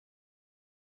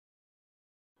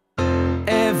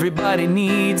Everybody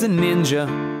needs a ninja.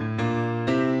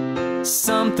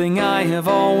 Something I have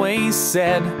always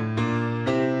said.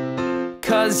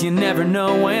 'Cause you never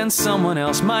know when someone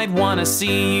else might wanna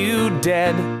see you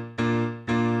dead.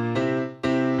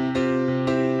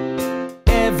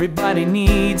 Everybody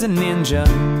needs a ninja.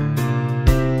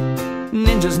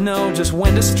 Ninjas know just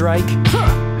when to strike.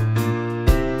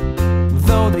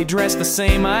 Though they dress the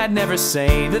same, I'd never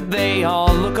say that they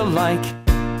all look alike.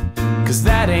 'Cause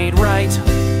that ain't right.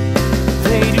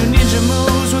 They do ninja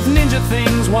moves with ninja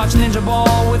things. Watch ninja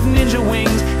ball with ninja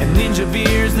wings. And ninja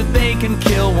beers that they can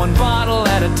kill one bottle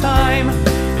at a time.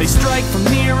 They strike from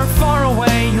near or far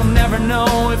away. You'll never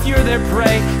know if you're their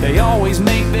prey. They always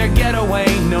make their getaway.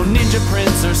 No ninja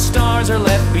prints or stars are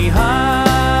left behind.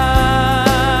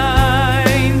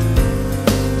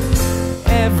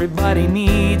 Everybody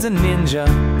needs a ninja.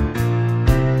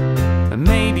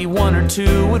 Maybe one or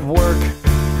two would work,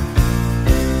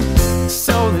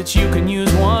 so that you can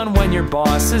use one when your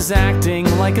boss is acting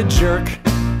like a jerk.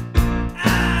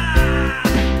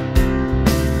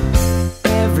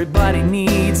 Everybody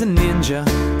needs a ninja.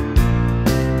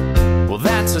 Well,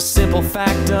 that's a simple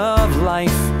fact of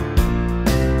life.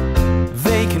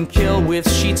 They can kill with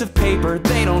sheets of paper.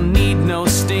 They don't need no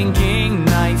stinking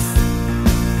knife.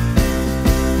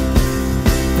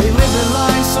 They live their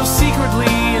lives so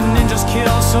secretly, and ninjas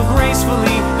kill so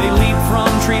gracefully. They leap from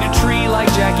tree to tree like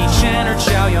Jackie Chan or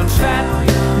Chow Yun-Fat.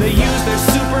 They use their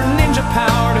super ninja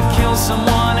power to kill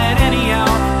someone at any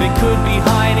hour. They could be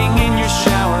hiding in your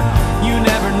shower. You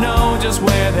never know just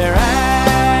where they're at.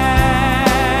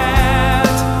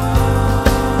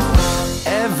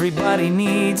 Everybody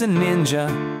needs a ninja.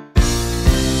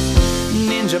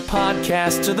 Ninja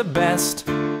podcasts are the best,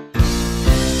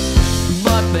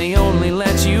 but they only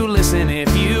let you listen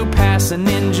if you pass a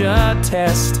ninja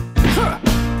test.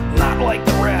 Not like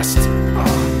the rest.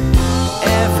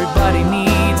 Everybody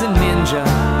needs a ninja.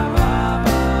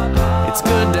 It's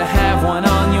good to have one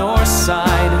on your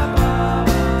side.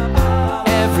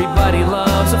 Everybody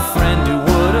loves a friend who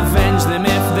would avenge them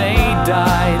if they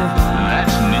died.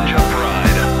 That's ninja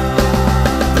pride.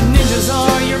 The ninjas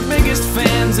are your biggest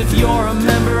fans if you're a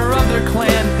member of their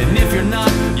clan. And if you're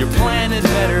not, your plan had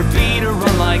better be to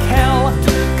run like hell.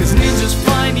 'Cause ninjas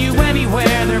find you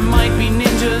anywhere. There might be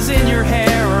ninjas in your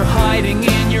hair or hiding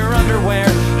in your underwear.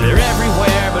 They're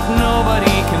everywhere, but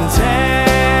nobody can tell.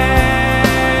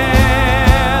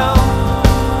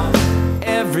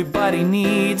 Everybody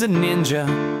needs a ninja.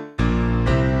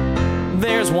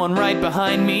 There's one right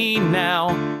behind me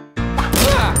now.